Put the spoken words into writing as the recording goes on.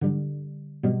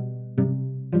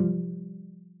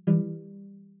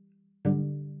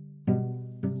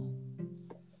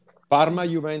Parma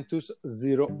Juventus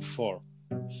 0-4.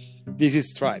 This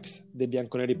is Stripes, the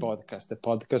Bianconeri Podcast, the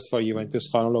podcast for Juventus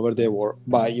fan all over the world,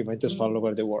 by Juventus fan all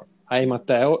over the world. I'm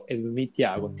Matteo and with me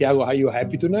Tiago. Tiago, are you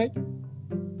happy tonight?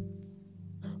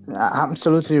 I'm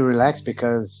absolutely relaxed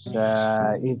because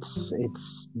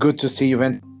it's good to see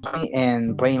Juventus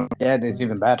and playing like that is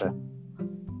even better.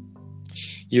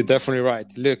 You're definitely right.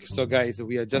 Look, so guys,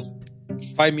 we are just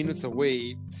 5 minutes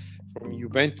away from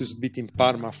Juventus beating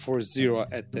Parma 4-0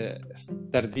 at the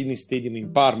Tardini Stadium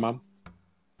in Parma.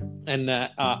 And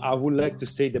I would like to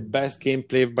say the best game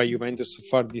played by Juventus so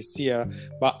far this year,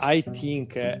 but I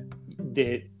think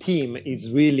the team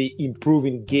is really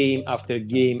improving game after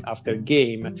game after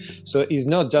game. So it's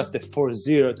not just the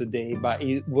 4-0 today, but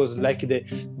it was like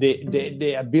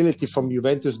the ability from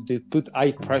Juventus to put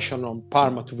high pressure on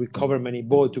Parma, to recover many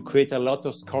balls, to create a lot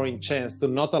of scoring chance, to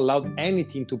not allow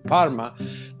anything to Parma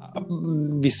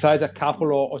besides a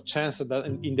couple of chances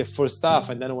in the first half.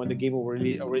 And then when the game was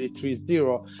already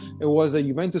 3-0, it was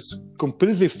Juventus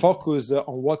completely focused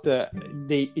on what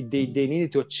they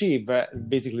needed to achieve,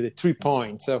 basically the 3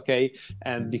 points, okay?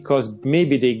 And because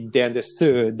maybe they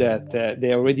understood that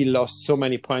they already lost so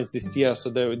many points this year, so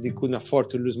they couldn't afford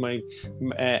to lose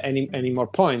any more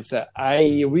points.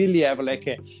 I really have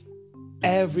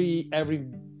every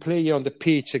player on the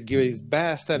pitch give his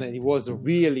best, and it was a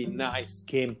really nice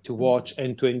game to watch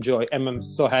and to enjoy. And I'm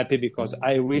so happy because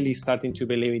I really starting to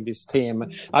believe in this team.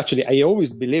 Actually, I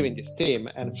always believe in this team,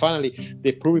 and finally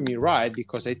they proved me right,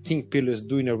 because I think Pirlo is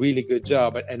doing a really good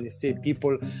job. And they say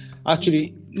people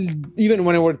actually, even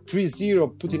when I were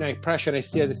 3-0 putting high pressure, I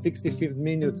see at the 65th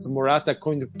minute Morata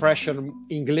going to pressure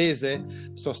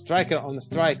Inglese, so striker on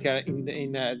striker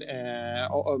in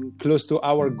close to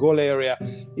our goal area.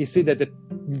 You see that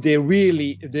they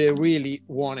really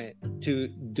wanted to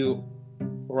do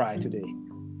right today.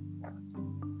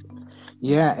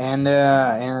 Yeah, and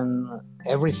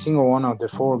every single one of the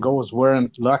 4 goals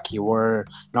weren't lucky, were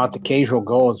not the casual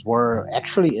goals, were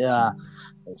actually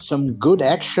some good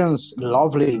actions,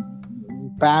 lovely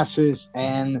passes,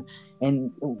 and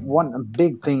one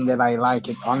big thing that I like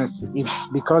it, honestly, it's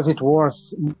because it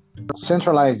was a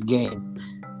centralized game.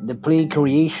 The play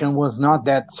creation was not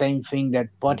that same thing that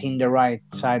put in the right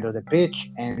side of the pitch,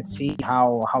 and see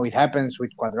how it happens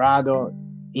with Cuadrado,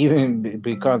 even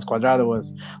because Cuadrado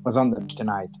was on the pitch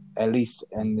tonight, at least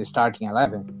in the starting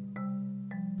 11.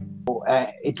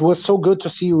 It was so good to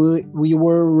see we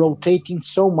were rotating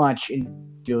so much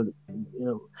in field.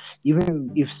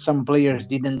 Even if some players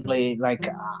didn't play like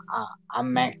a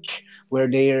match where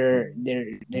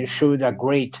they showed a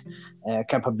great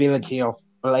capability of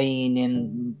playing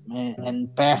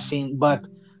and passing, but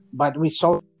we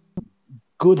saw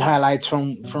good highlights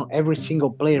from every single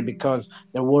player, because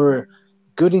there were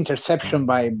good interception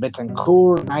by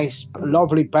Betancourt, nice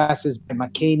lovely passes by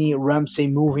McKennie, Ramsey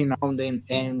moving around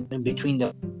and between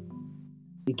them.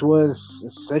 It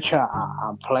was such a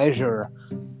pleasure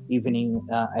evening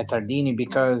at Tardini,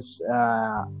 because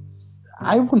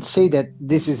I would say that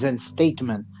this is a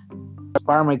statement.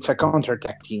 Parma, it's a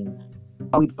counter-attack team.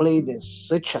 We played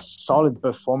such a solid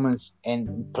performance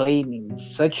and played in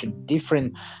such a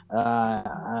different.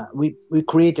 We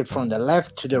created from the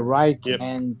left to the right, yep,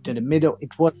 and to the middle.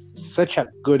 It was such a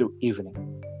good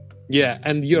evening. Yeah,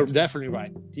 and you're definitely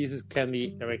right. This can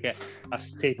be like a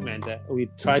statement. We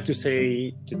try to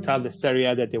tell the Serie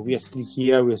A that we are still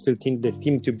here, we still think the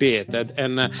team to beat.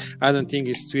 And I don't think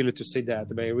it's too early to say that,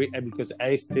 but because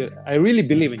I really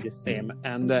believe in this team.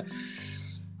 And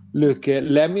look,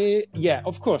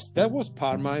 of course, that was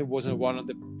Parma. It wasn't one of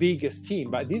the biggest teams,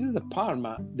 but this is a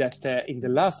Parma that in the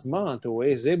last month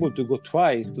was able to go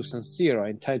twice to San Siro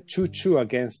and tie 2-2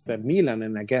 against Milan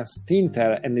and against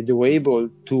Inter, and they were able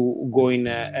to go in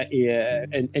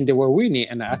and they were winning.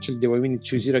 And actually, they were winning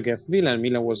 2-0 against Milan.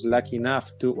 Milan was lucky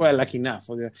enough.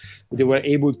 They were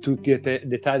able to get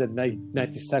the tie at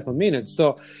 92nd minute.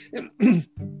 So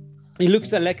it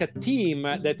looks like a team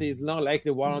that is not like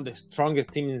the one of the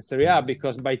strongest teams in Serie A,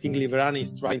 because I think Liverani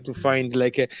is trying to find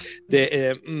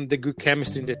the good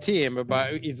chemistry in the team,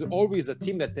 but it's always a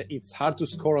team that it's hard to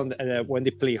score on when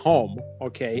they play home.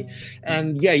 Okay,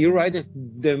 and yeah, you're right.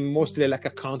 They're mostly like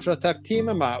a counter-attack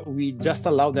team, but we just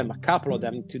allow them a couple of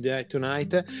them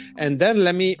tonight. And then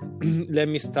let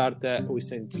me start with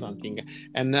saying something.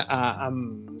 And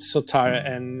I'm so tired,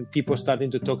 and people starting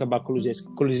to talk about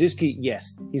Kulusevski. Kulusevski,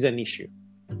 yes, he's an issue.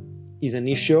 Is an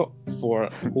issue for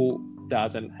who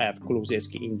doesn't have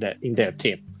Kulusevski in their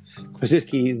team.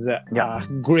 Kulusevski is a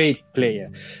great player.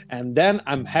 And then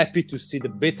I'm happy to see the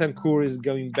Betancourt is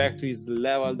going back to his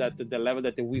level, the level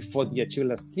that we thought he achieved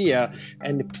last year.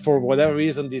 And for whatever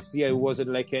reason, this year it wasn't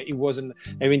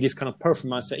having this kind of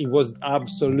performance. It was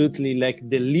absolutely like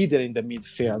the leader in the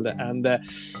midfield. And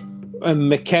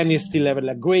McKennie still having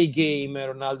a great game.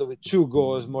 Ronaldo with 2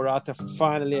 goals. Morata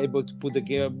finally able to put the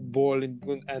ball in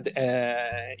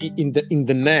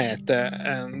the net.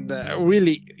 And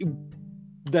really,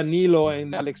 Danilo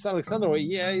and Alexandro.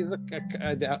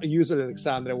 Usually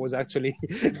Alexandro was actually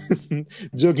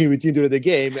joking with you during the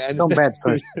game. And so bad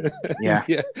first. Yeah.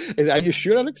 Are you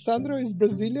sure Alexandro is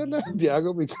Brazilian,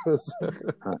 Diago? Because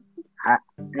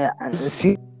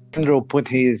Alexandro put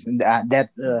his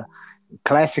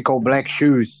classical black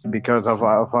shoes because of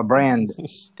a brand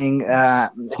thing.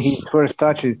 His first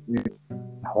touch is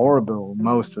horrible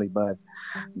mostly, but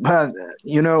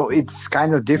it's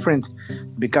kind of different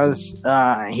because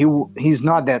he's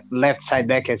not that left side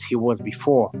back as he was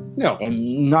before. No,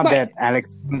 and not that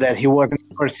he was in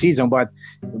the first season, but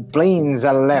playing as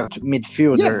a left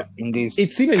midfielder in this.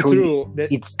 It's even true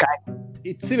that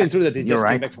it's even true that he just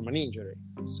came back from an injury.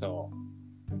 So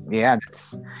yeah,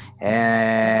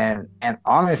 and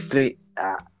honestly,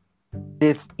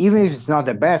 it's even if it's not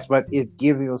the best, but it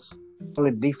gives you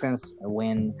solid defense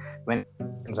when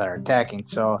teams are attacking.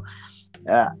 So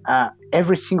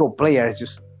every single player, as you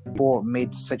said before,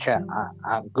 made such a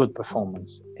good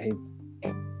performance.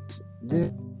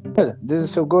 This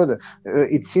is so good.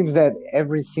 It seems that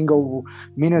every single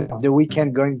minute of the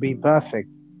weekend going to be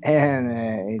perfect.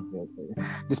 And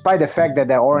despite the fact that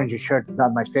the orange shirt is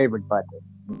not my favorite, but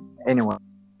anyway.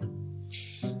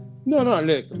 No,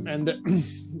 look, and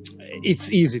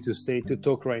it's easy to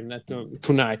talk right now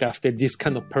tonight after this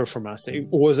kind of performance. It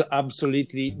was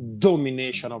absolutely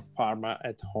domination of Parma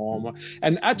at home.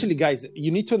 And actually, guys,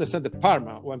 you need to understand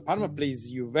that when Parma plays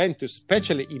Juventus,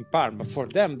 especially in Parma, for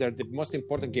them, they're the most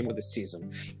important game of the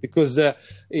season because of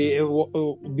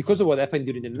what happened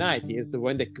during the 90s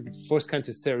when they first came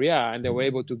to Serie A and they were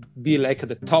able to be like at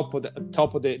the top of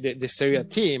the Serie A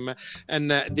team,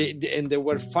 and they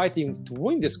were fighting to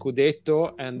win the Scudetto,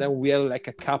 and then we had like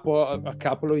a couple of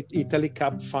Italy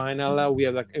Cup final. We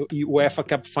had like a UEFA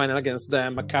Cup final against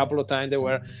them. A couple of times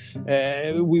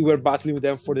we were battling with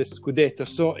them for the Scudetto.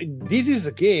 So this is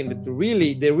a game that they're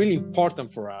really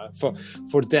important for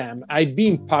them. I've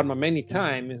been in Parma many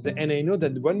times, and I know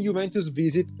that when Juventus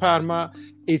visit Parma,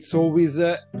 it's always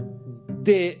the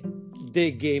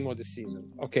game of the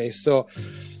season. Okay, so.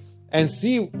 And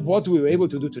see what we were able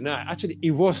to do tonight. Actually,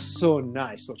 it was so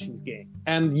nice watching the game.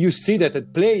 And you see that the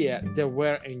players, they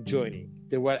were enjoying it.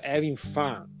 They were having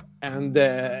fun. And when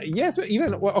they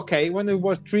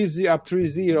were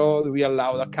 3-0, we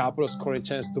allowed a couple of scoring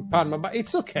chances to Parma. But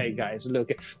it's okay, guys.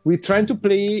 Look, we're trying to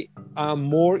play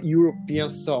more European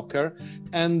soccer.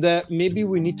 And maybe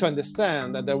we need to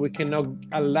understand that we cannot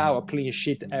allow a clean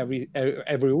sheet every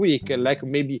week, like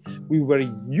maybe we were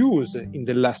used in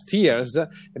the last years.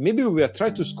 Maybe we will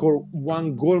try to score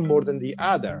one goal more than the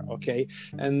other, okay?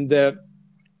 And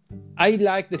I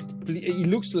like that it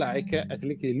looks like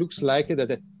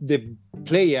that the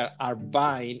player are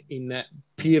buying in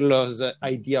Pirlo's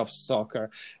idea of soccer,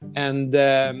 and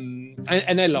I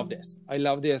love this. I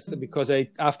love this because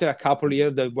after a couple of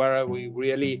years that where we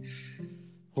really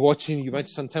watching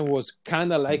Juventus sometimes was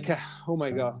kind of like oh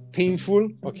my god, painful.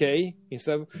 Okay,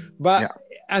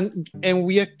 and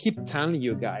we keep telling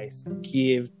you guys,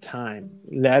 give time,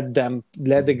 let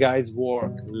the guys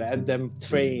work, let them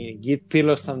train, give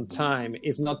Pirlo some time.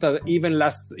 It's not that even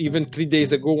 3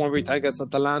 days ago when we played against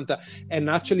Atalanta, and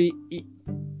actually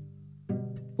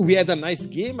we had a nice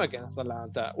game against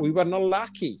Atalanta. We were not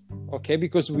lucky, okay,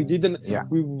 because we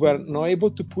were not able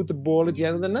to put the ball at the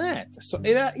end of the net. So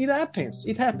it happens.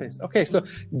 Okay, so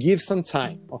give some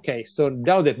time. Okay, so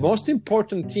now the most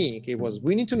important thing was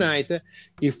winning tonight.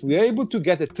 If we are able to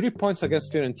get the 3 points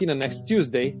against Fiorentina next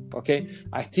Tuesday, okay,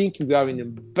 I think we are in the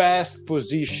best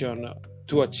position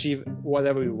to achieve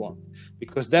whatever we want,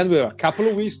 because then we have a couple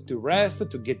of weeks to rest,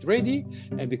 to get ready,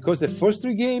 and because the first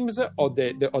 3 games of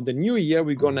the new year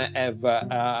we're gonna have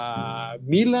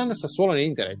Milan, Sassuolo, and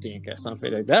Inter, I think,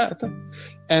 something like that,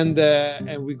 and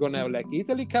we're gonna have like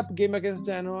Italy Cup game against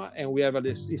Genoa, and we have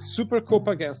this Super Cup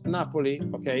against Napoli.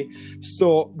 Okay,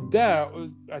 so there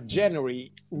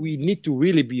January we need to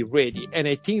really be ready, and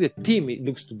I think the team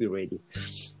looks to be ready.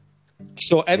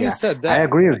 So having said that, I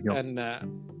agree with you. And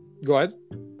go ahead.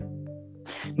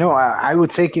 No, I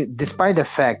would say, despite the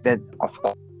fact that, of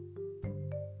course,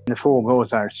 the 4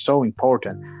 goals are so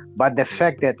important, but the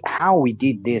fact that how we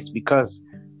did this, because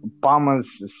Parma's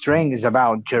strength is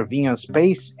about Gervinho's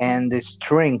pace and the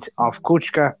strength of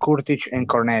Kuchka, Kurtic, and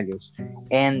Cornelius.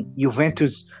 And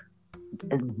Juventus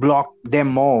block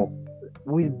them all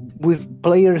with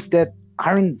players that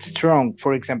aren't strong.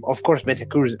 For example, of course,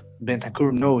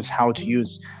 Bentancur knows how to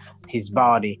use his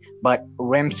body, but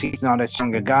Ramsey is not a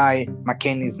stronger guy.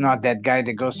 McKennie is not that guy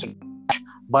that goes to.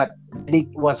 But the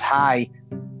league was high.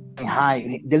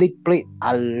 The league played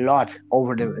a lot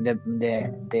over the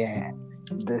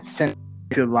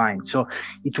central line, so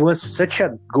it was such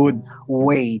a good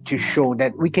way to show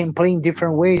that we can play in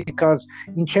different ways. Because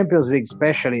in Champions League,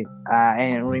 especially,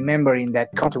 and remembering that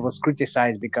Conte was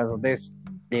criticized because of this,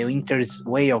 the Inter's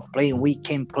way of playing, we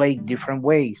can play different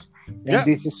ways, and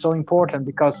this is so important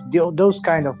because those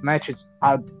kind of matches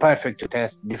are perfect to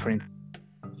test different.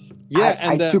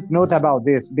 I took note about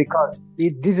this because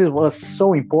this was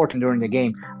so important during the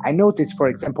game. I noticed, for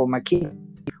example, McKennie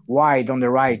wide on the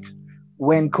right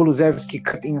when Kulusevski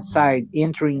cut inside,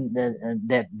 entering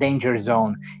the danger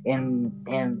zone, and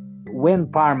when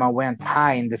Parma went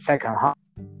high in the second half,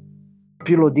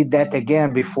 Pirlo did that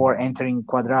again before entering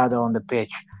Cuadrado on the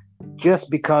pitch. Just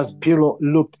because Pirlo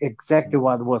looked exactly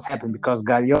what was happening, because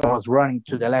Gagliola was running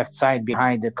to the left side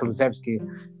behind the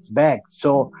Kulusevski's back.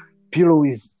 So Pirlo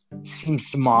seems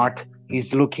smart.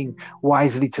 He's looking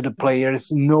wisely to the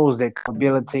players, knows their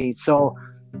ability. So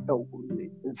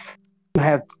you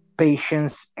have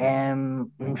patience and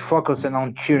focusing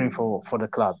on cheering for the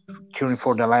club, cheering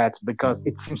for the lads, because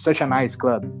it seems such a nice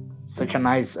club, such a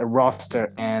nice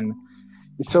roster, and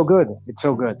it's so good. It's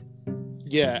so good.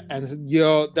 Yeah, and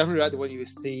you're definitely right when you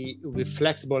see with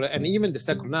flexible, and even the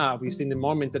second half, you see in the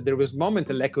moment that there was moment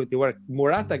like they were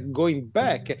Morata going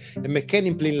back and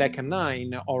McKennie playing like a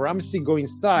 9, or Ramsey going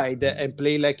inside and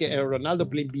play like Ronaldo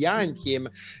playing behind him,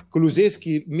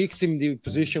 Kulusevski mixing the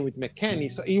position with McKennie.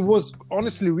 So it was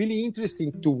honestly really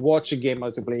interesting to watch a game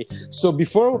how to play. So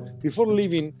before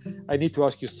leaving, I need to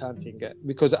ask you something,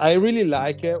 because I really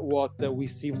like what we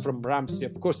see from Ramsey.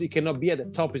 Of course, he cannot be at the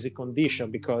top as a condition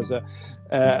because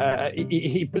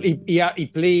he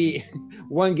play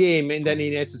one game and then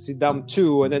he had to sit down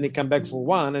 2, and then he come back for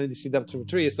 1 and he sit up to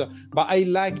 3. So, but I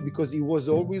like because he was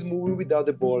always moving without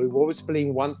the ball. He was always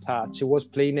playing one touch. He was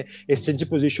playing a central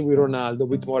position with Ronaldo,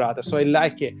 with Morata. So I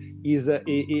like it.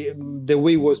 The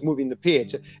way he was moving the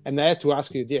pitch. And I had to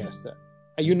ask you this.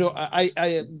 I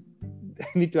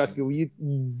need to ask you,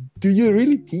 do you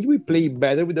really think we play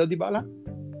better without Dybala?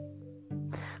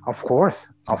 Of course,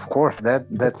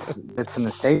 that's a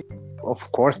mistake.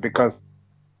 Of course, because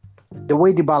the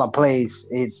way Dybala plays,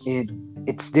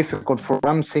 it's difficult for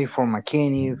Ramsey, for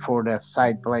McKennie, for the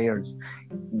side players.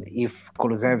 If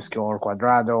Kulusevski or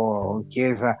Cuadrado or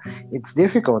Chiesa, it's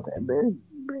difficult.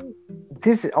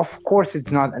 This, of course,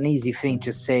 it's not an easy thing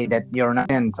to say that you're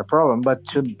not in. It's a problem, but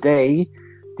today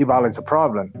Dybala is a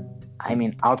problem. I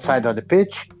mean, outside of the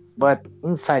pitch, but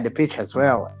inside the pitch as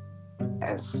well,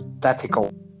 as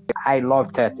tactical. I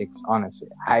love tactics, honestly.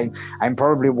 I'm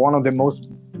probably one of the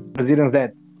most Brazilians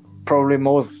that probably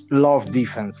most love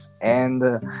defense, and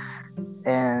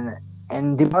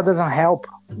Dybala doesn't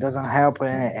help,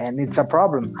 and it's a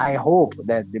problem. I hope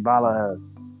that Dybala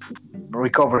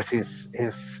recovers his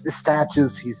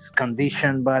status, his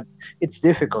condition, but it's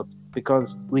difficult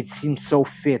because we seem so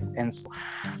fit and so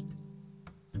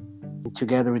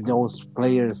together with those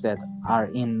players that are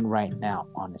in right now.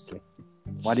 Honestly,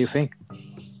 what do you think?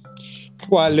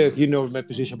 Well, look, you know my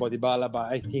position about Dybala,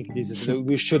 but I think this is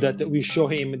we show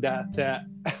him that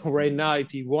right now, if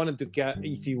he wanted to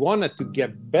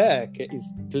get back,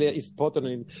 is spot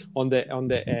on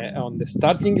the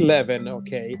starting 11.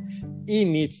 Okay, he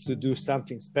needs to do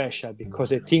something special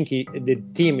because I think the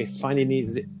team is finding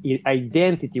his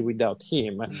identity without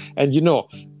him. And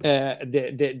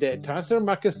the transfer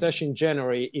market session in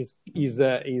January is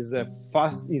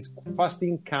fast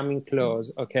coming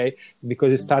close. Okay,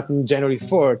 because it's starting January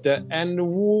 4th, and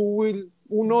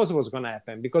who knows what's going to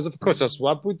happen? Because, of course, a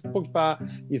swap with Pogba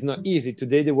is not easy.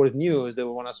 Today, there was news they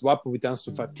want to swap with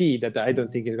Ansu Fati, that I don't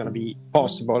think is going to be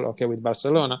possible, okay, with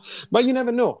Barcelona. But you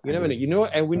never know.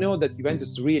 And we know that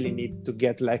Juventus really need to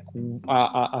get like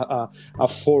a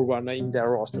forward in their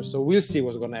roster. So we'll see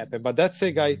what's going to happen. But that's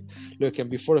it, guys. Look, and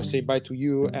before I say bye to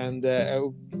you, and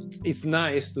it's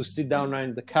nice to sit down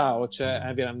on the couch,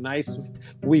 having a nice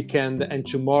weekend, and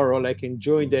tomorrow, like,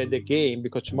 enjoy the game,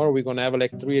 because tomorrow we're going to have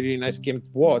like 3 really nice games to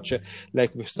watch,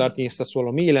 like we're starting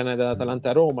Sassuolo Milan and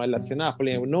Atalanta Roma and Lazio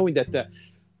Napoli, and knowing that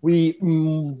we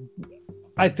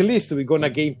at least we're gonna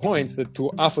gain points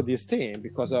to half of this team,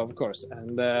 because of course,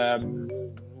 and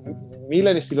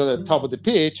Milan is still at the top of the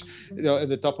pitch, at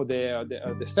the top of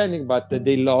the standing, but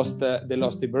they lost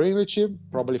Ibrahimovic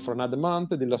probably for another month.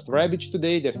 They lost Rebic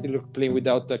today. They're still playing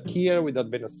without Kier, without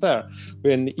Benasser.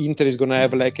 When Inter is going to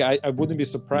have I wouldn't be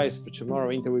surprised if tomorrow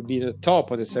Inter will be at the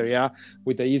top of the Serie A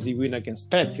with an easy win against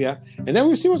Spezia, and then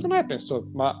we'll see what's going to happen. So,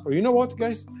 you know what,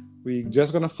 guys? We're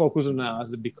just going to focus on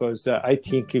us because I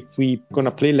think if we're going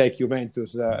to play like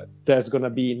Juventus, there's going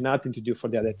to be nothing to do for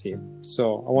the other team.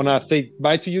 So I want to say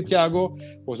bye to you, Thiago.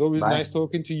 It was always nice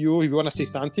talking to you. If you want to say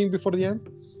something before the end?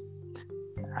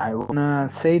 I want to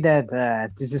say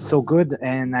that this is so good,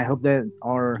 and I hope that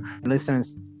our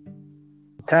listeners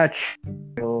touch,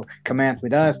 to comment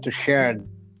with us, to share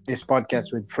this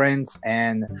podcast with friends,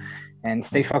 and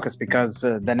stay focused because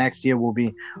the next year will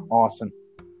be awesome.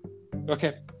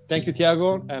 Okay. Thank you,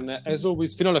 Thiago. And as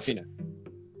always, fino alla fine.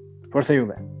 Forza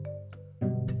Juve.